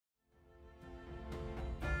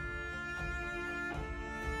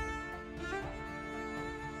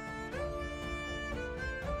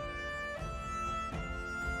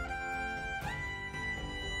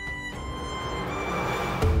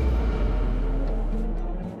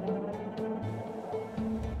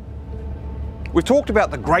We've talked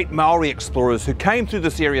about the great Maori explorers who came through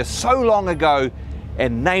this area so long ago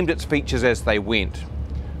and named its features as they went.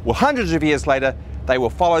 Well, hundreds of years later, they were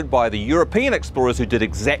followed by the European explorers who did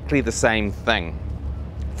exactly the same thing.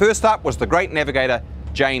 First up was the great navigator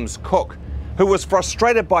James Cook, who was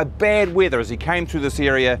frustrated by bad weather as he came through this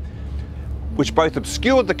area, which both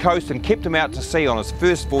obscured the coast and kept him out to sea on his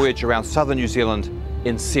first voyage around southern New Zealand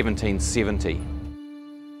in 1770.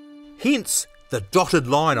 Hence the dotted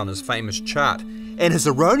line on his famous chart and his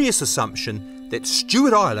erroneous assumption that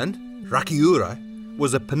Stewart Island, Rakiura,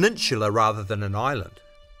 was a peninsula rather than an island.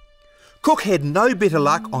 Cook had no better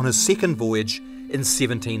luck on his second voyage in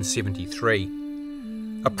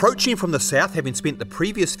 1773. Approaching from the south, having spent the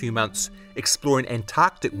previous few months exploring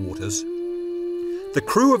Antarctic waters, the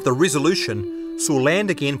crew of the Resolution saw land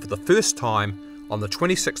again for the first time on the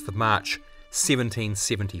 26th of March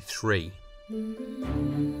 1773.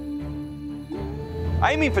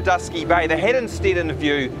 Aiming for Dusky Bay, they had instead in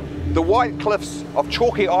view the white cliffs of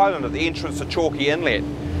Chalky Island at the entrance to Chalky Inlet.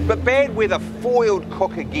 But bad weather foiled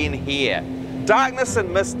Cook again here. Darkness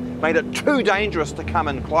and mist made it too dangerous to come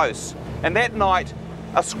in close, and that night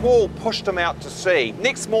a squall pushed him out to sea.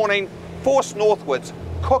 Next morning, forced northwards,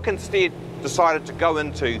 Cook instead decided to go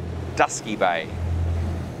into Dusky Bay.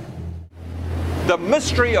 The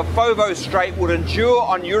mystery of Furthest Strait would endure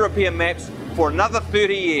on European maps for another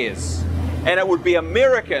 30 years, and it would be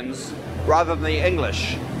Americans rather than the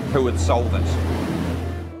English who would solve it.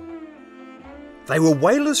 They were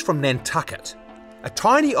whalers from Nantucket, a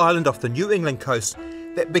tiny island off the New England coast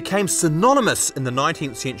that became synonymous in the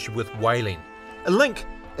 19th century with whaling, a link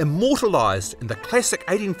immortalised in the classic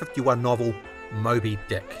 1851 novel Moby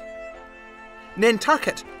Dick.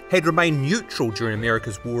 Nantucket had remained neutral during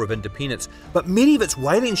America's War of Independence, but many of its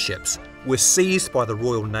whaling ships were seized by the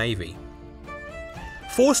Royal Navy.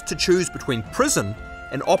 Forced to choose between prison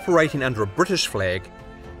and operating under a British flag,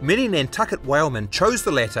 many Nantucket whalemen chose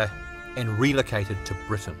the latter and relocated to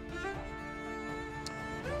Britain.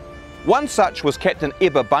 One such was Captain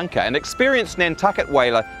Ebba Bunker, an experienced Nantucket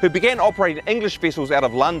whaler who began operating English vessels out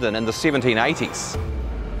of London in the 1780s.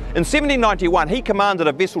 In 1791, he commanded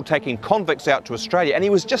a vessel taking convicts out to Australia, and he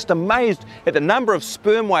was just amazed at the number of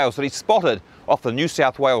sperm whales that he spotted off the New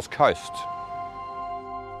South Wales coast.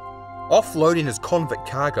 Offloading his convict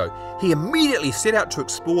cargo, he immediately set out to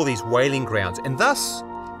explore these whaling grounds and thus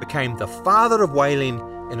became the father of whaling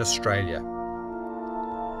in Australia.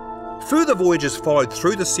 Further voyages followed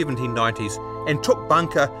through the 1790s and took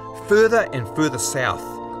Bunker further and further south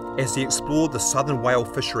as he explored the southern whale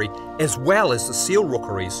fishery as well as the seal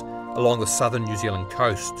rookeries along the southern New Zealand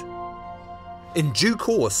coast. In due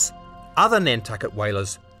course, other Nantucket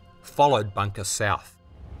whalers followed Bunker south.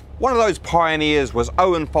 One of those pioneers was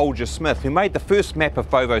Owen Folger Smith, who made the first map of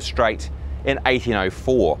Furthest Strait in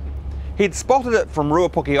 1804. He'd spotted it from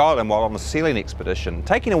Ruapuki Island while on a sealing expedition.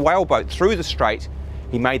 Taking a whaleboat through the strait,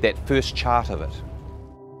 he made that first chart of it.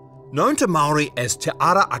 Known to Maori as Te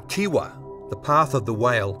Ara Akiwa, the path of the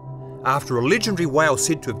whale, after a legendary whale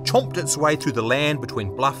said to have chomped its way through the land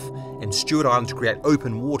between Bluff and Stewart Island to create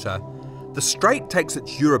open water, the strait takes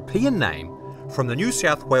its European name from the New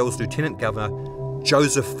South Wales Lieutenant Governor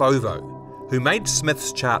Joseph Fovo, who made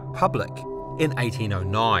Smith's chart public in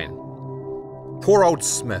 1809. Poor old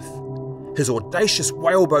Smith, his audacious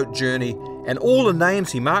whaleboat journey and all the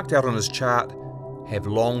names he marked out on his chart have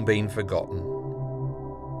long been forgotten.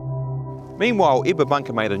 Meanwhile, Ebba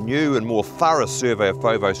Bunker made a new and more thorough survey of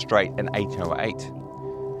Furthest Strait in 1808.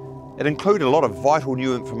 It included a lot of vital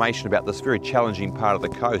new information about this very challenging part of the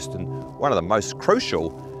coast, and one of the most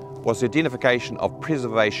crucial was the identification of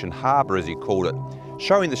Preservation Harbour, as he called it,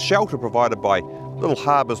 showing the shelter provided by little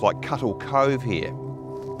harbours like Cuttle Cove here.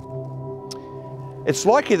 It's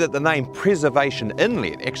likely that the name Preservation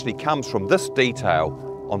Inlet actually comes from this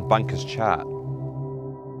detail on Bunker's chart.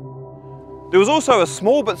 There was also a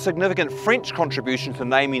small but significant French contribution to the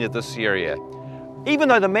naming of this area, even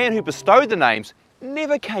though the man who bestowed the names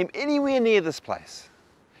never came anywhere near this place.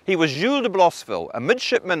 He was Jules de Blosseville, a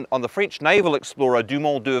midshipman on the French naval explorer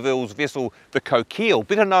Dumont d'Urville's vessel the Coquille,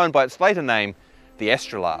 better known by its later name, the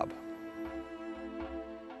Astrolabe.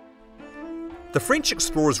 The French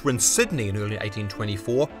explorers were in Sydney in early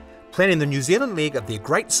 1824, planning the New Zealand leg of their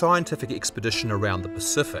great scientific expedition around the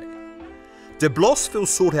Pacific. De Blosseville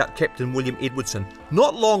sought out Captain William Edwardson,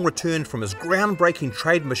 not long returned from his groundbreaking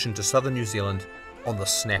trade mission to southern New Zealand on the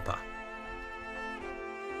Snapper.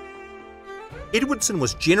 Edwardson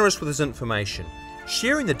was generous with his information,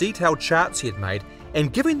 sharing the detailed charts he had made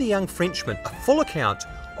and giving the young Frenchman a full account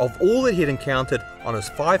of all that he had encountered on his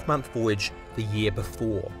 5-month voyage the year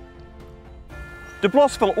before. De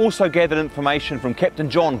Blosseville also gathered information from Captain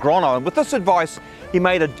John Gronow, and with this advice he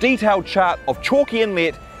made a detailed chart of Chalky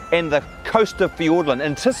Inlet and the coast of Fiordland in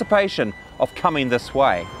anticipation of coming this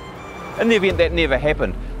way. In the event that never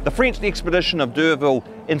happened, the French expedition of d'Urville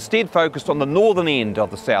instead focused on the northern end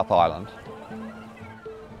of the South Island.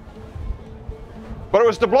 But it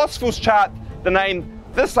was de Blosseville's chart that named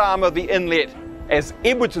this arm of the inlet as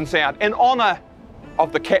Edwardson Sound in honour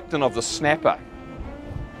of the captain of the Snapper.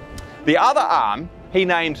 The other arm he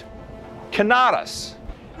named Canaris,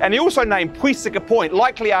 and he also named Puisica Point,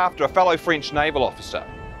 likely after a fellow French naval officer.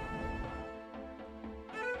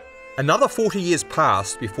 Another 40 years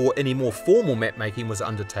passed before any more formal mapmaking was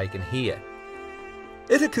undertaken here.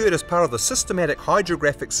 It occurred as part of the systematic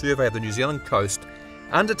hydrographic survey of the New Zealand coast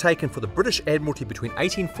undertaken for the British Admiralty between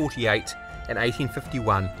 1848 and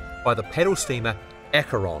 1851 by the paddle steamer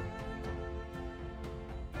Acheron.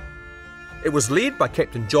 It was led by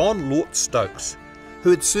Captain John Lort Stokes, who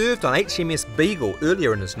had served on HMS Beagle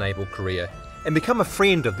earlier in his naval career and become a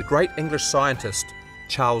friend of the great English scientist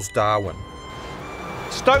Charles Darwin.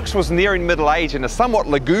 Stokes was nearing middle age and a somewhat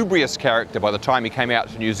lugubrious character by the time he came out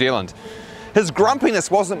to New Zealand. His grumpiness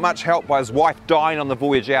wasn't much helped by his wife dying on the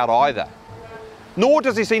voyage out either. Nor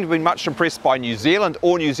does he seem to have been much impressed by New Zealand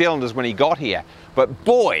or New Zealanders when he got here, but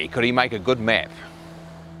boy could he make a good map.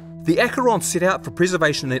 The Acheron set out for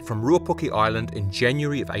Preservation Inlet from Ruapuki Island in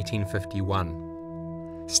January of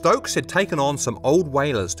 1851. Stokes had taken on some old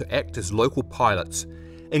whalers to act as local pilots,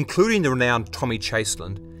 including the renowned Tommy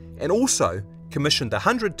Chaseland, and also commissioned the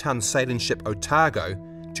 100-ton sailing ship Otago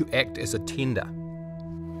to act as a tender.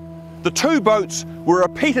 The two boats were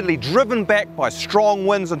repeatedly driven back by strong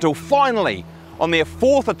winds until finally, on their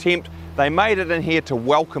fourth attempt, they made it in here to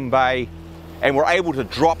Welcome Bay and were able to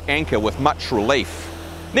drop anchor with much relief.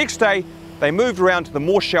 Next day, they moved around to the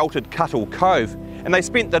more sheltered Cuttle Cove, and they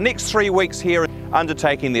spent the next 3 weeks here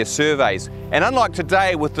undertaking their surveys. And unlike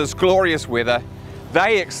today with this glorious weather,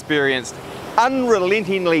 they experienced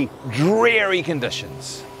unrelentingly dreary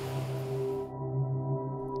conditions.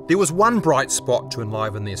 There was one bright spot to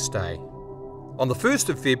enliven their stay. On the 1st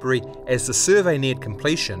of February, as the survey neared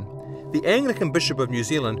completion, the Anglican Bishop of New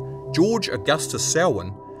Zealand, George Augustus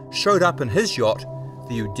Selwyn, showed up in his yacht,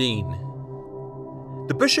 the Udine.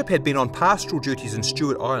 The bishop had been on pastoral duties in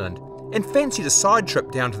Stewart Island and fancied a side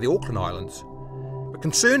trip down to the Auckland Islands. But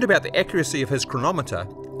concerned about the accuracy of his chronometer,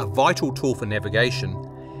 a vital tool for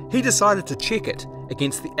navigation, he decided to check it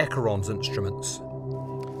against the Acheron's instruments.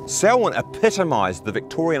 Selwyn epitomised the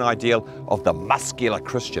Victorian ideal of the muscular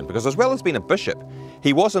Christian because, as well as being a bishop,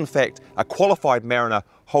 he was in fact a qualified mariner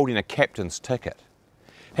holding a captain's ticket.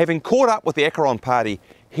 Having caught up with the Acheron party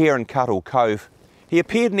here in Cuttle Cove, he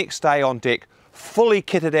appeared next day on deck fully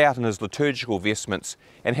kitted out in his liturgical vestments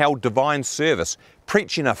and held divine service,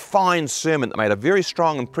 preaching a fine sermon that made a very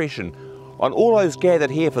strong impression on all those gathered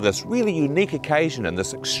here for this really unique occasion in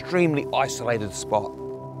this extremely isolated spot.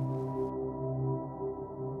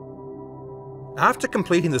 After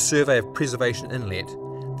completing the survey of Preservation Inlet,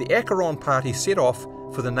 the Acheron party set off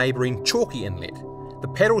for the neighbouring Chalky Inlet, the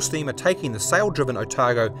paddle steamer taking the sail-driven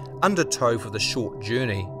Otago under tow for the short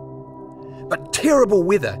journey. But terrible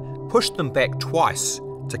weather pushed them back twice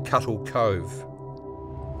to Cuttle Cove.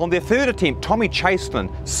 On their third attempt, Tommy Chaseland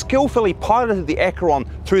skillfully piloted the Acheron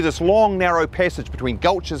through this long, narrow passage between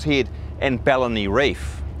Gulch's Head and Balleny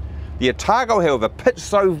Reef. The Otago, however, pitched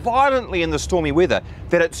so violently in the stormy weather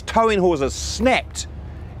that its towing hawsers snapped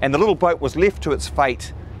and the little boat was left to its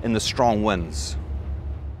fate in the strong winds.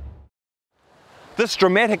 This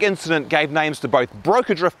dramatic incident gave names to both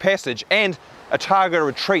Broker Drift Passage and Otago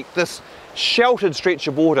Retreat, this sheltered stretch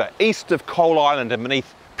of water east of Coal Island and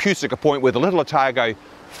beneath Puisica Point, where the little Otago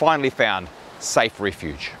finally found safe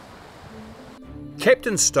refuge.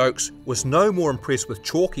 Captain Stokes was no more impressed with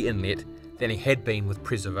Chalky Inlet than he had been with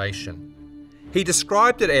Preservation. He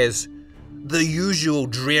described it as the usual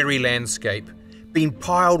dreary landscape, being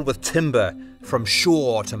piled with timber from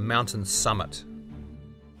shore to mountain summit.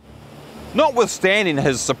 Notwithstanding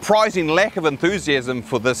his surprising lack of enthusiasm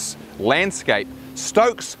for this landscape,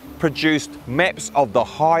 Stokes produced maps of the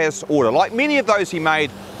highest order. Like many of those he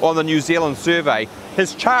made on the New Zealand survey,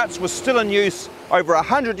 his charts were still in use over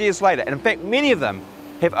 100 years later, and in fact many of them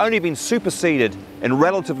have only been superseded in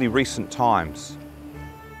relatively recent times.